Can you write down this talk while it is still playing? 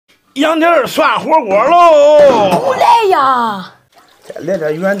羊蹄儿涮火锅喽！不来呀！再来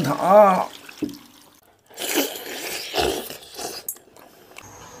点原汤。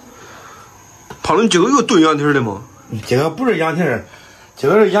胖龙，你这个又炖羊蹄儿的吗？这个不是羊蹄儿，这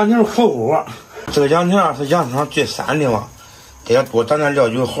个是羊蹄儿火锅。这个羊蹄儿是羊汤最膻的嘛，得要多蘸点料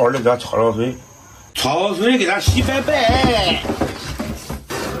酒，好好的给它焯焯水，焯焯水给它洗白白。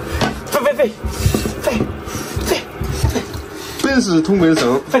飞。本是同根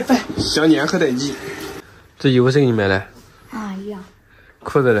生，飞，相煎何太急。这衣服谁给你买的？啊，一样。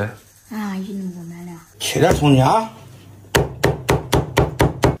裤子嘞？啊，一定给我买了。切点葱姜。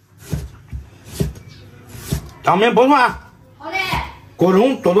当面剥蒜。好嘞。锅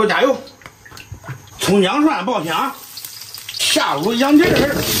中多多加油，葱姜蒜爆香，下入羊蹄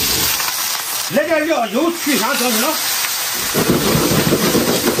儿，来点料酒去香增香，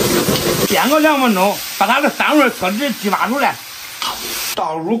煸个2分钟，把它的膻味特质激发出来。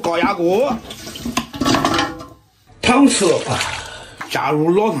倒入高压锅，汤匙加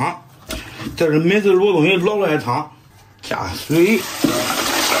入老汤，这是每次卤东西捞出来的汤，加水，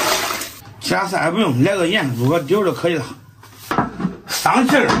加菜不用，来个盐卤个底就可以了。上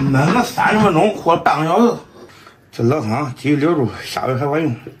气儿焖个30分钟或半个小时，这老汤继续留住，下回还管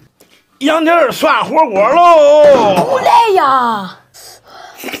用。羊蹄儿涮火锅喽！不来呀！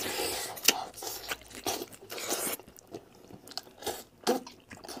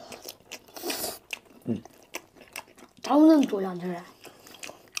咋不能做羊蹄儿啊？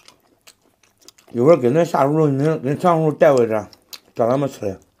一会儿给恁下厨你跟上厨带回去，叫他们吃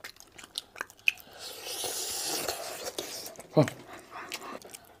的。好。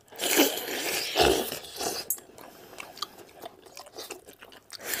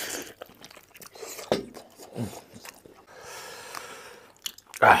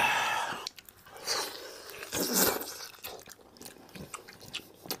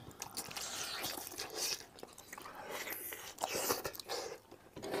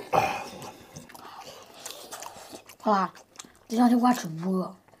好啦，这两天我还吃不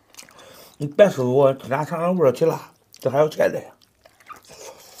饿。你别吃我，这俩尝尝味儿挺辣，这还有菜的。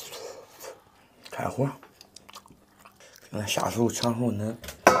开火，那下手抢手恁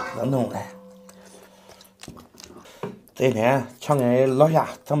弄来。这一天抢给老夏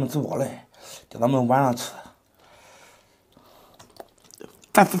咱们直播来，叫咱们晚上吃。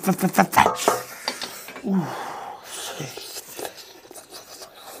翻！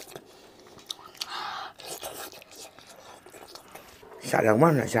下点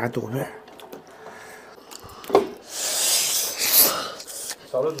完善，下点豆片。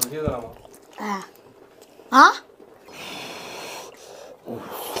烧了猪蹄子了吗？哎，啊？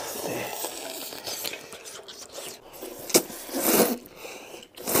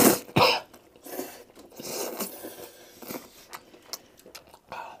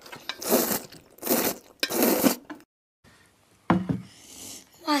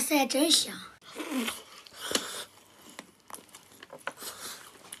哇塞，真香！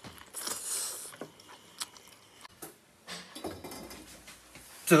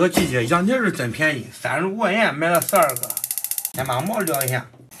这个季节羊蹄是真便宜，35块钱买了12个。先把毛撩一下，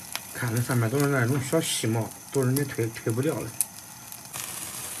看这上面都是那种小细毛，都是你推不掉的。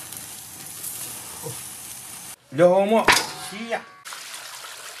撩好毛，洗一下。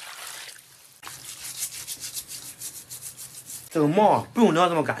这个毛不用撩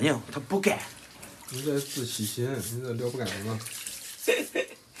这么干净，它不干。你这自细心，你这撩不干净了。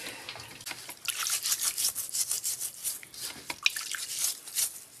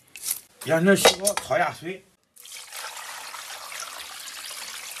羊蹄洗好，焯下水，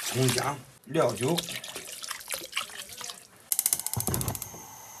葱姜、料酒，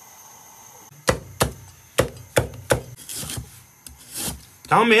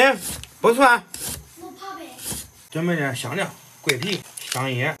当面剥蒜，准备点香料、桂皮、香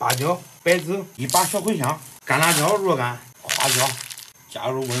叶、八角、白芷，1把小茴香，干辣椒若干，花椒，加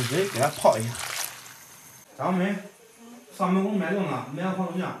入温水给它泡一下。当面上门给我买东了，买个黄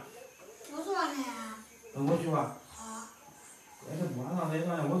豆酱。我做完了呀。我去吧。好。这是晚上得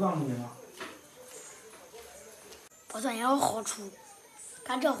上我让你了。剥蒜也有好处，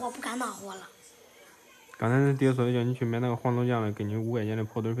干这活不干那活了。刚才那爹说的叫你去买那个黄豆酱了，给你5块钱的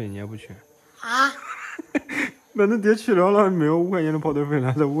跑腿费，你也不去。啊？那恁爹去了，没有5块钱的跑腿费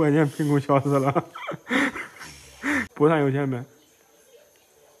了，这5块钱凭空消失了。不算有钱没？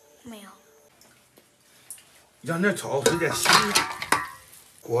没有。让这焯水再洗一下，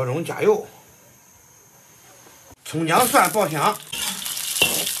锅中加油，葱姜蒜爆香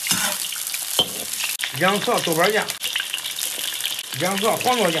，2勺豆瓣酱，2勺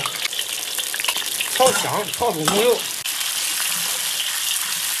黄豆酱，炒香，炒出浓油，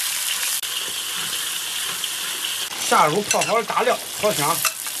下入泡好的大料，炒香。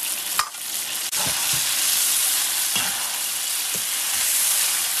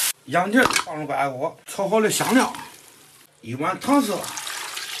羊蹄放入高锅，炒好的香料，1碗糖色，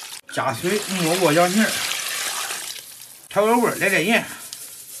加水没过羊蹄，调个味儿，来点盐，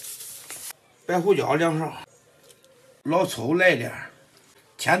白胡椒2勺，老抽来一点，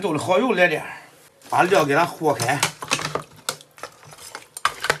甜豆的蚝油来点，把料给它和开。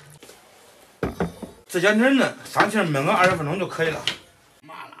这羊蹄呢，上气焖个20分钟就可以了。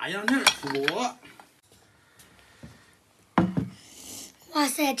麻辣羊蹄出锅。哇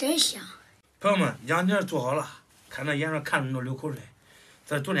塞，真香！朋友们，羊蹄做好了，看那颜色看着都流口水。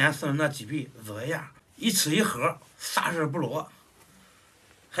这昨天剩的那鸡皮热一样，一吃一喝，啥事不落。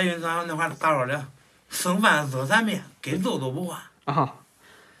还有咱那话咋说的？剩饭热三面，给揍都不换啊！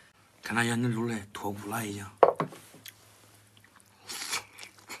看那羊蹄出来脱骨了已经。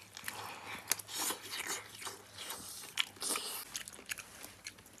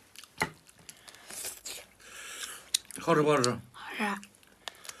好吃不好吃？好吃。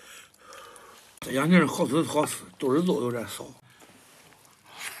这羊蹄好吃是好吃，都是肉有点少。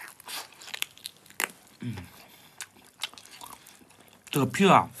这个皮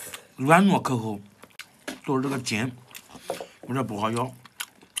啊，软糯可口，就是这个筋有点不好咬。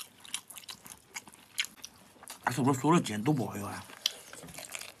是不是所有的筋都不好咬啊？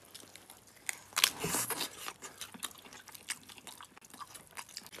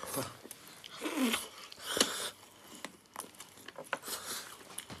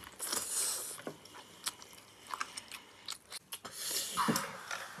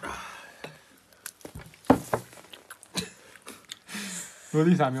落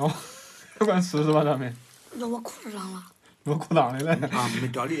地3秒，快快试试吧，咱们。落我裤子上了。落裤裆里了。啊，没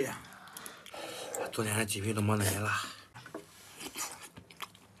掉力。昨天的鸡皮都没那些了。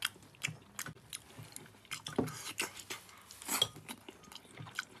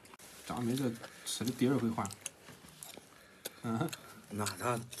张梅这吃的第2回换。嗯。那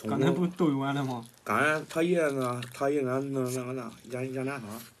他刚才不都有完了吗？刚才他爷呢，他爷俺弄那个那羊腩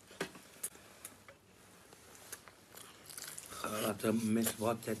汤。喝了这没吃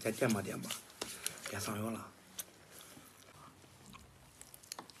饱，再垫吧，别上药了。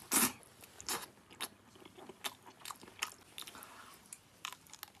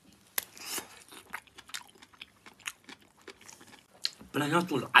本来想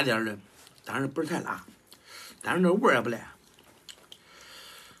做辣点的，但是不是太辣，但是这味儿也不赖。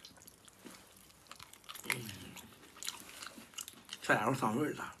这家伙上味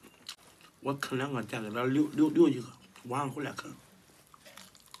儿了，我啃2个，再给他留几个，晚上回来啃。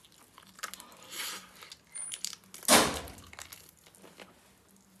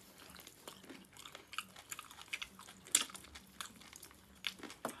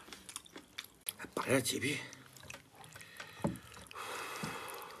还扒点鸡皮。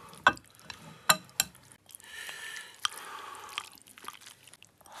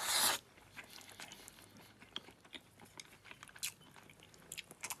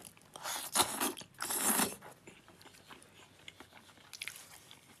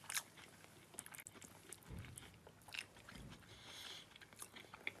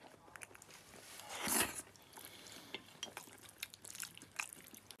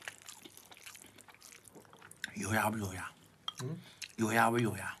有牙不有牙？有牙不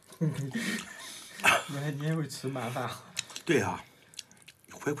有牙？原来你也会吃慢饭。对呀，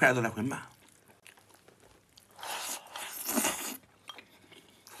会筷子来会慢。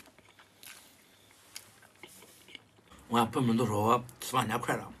我看朋友们都说我吃饭太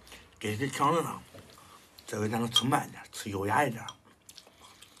快了，跟谁抢着呢？这回咱能吃慢点，吃优雅一点。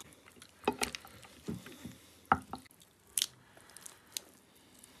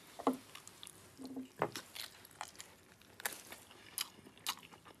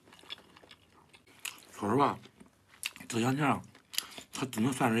说实话，这羊蹄啊，它只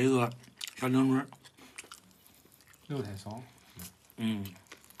能算是一个小零嘴。肉太少。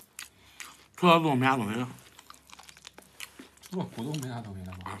除了肉没啥东西了。除了骨头没啥东西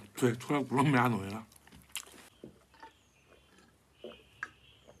了吗？啊，对，除了骨头没啥东西了。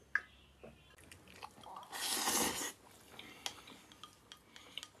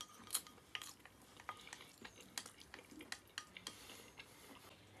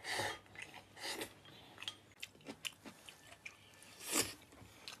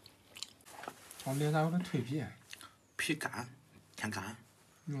我脸上有点蜕皮。皮干，偏干。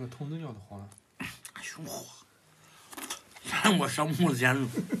用个童子尿就好了。熊火，咱我上木子简直。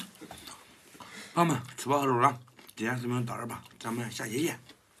朋友们，吃饱喝足了，今天视频到这吧，咱们下期见。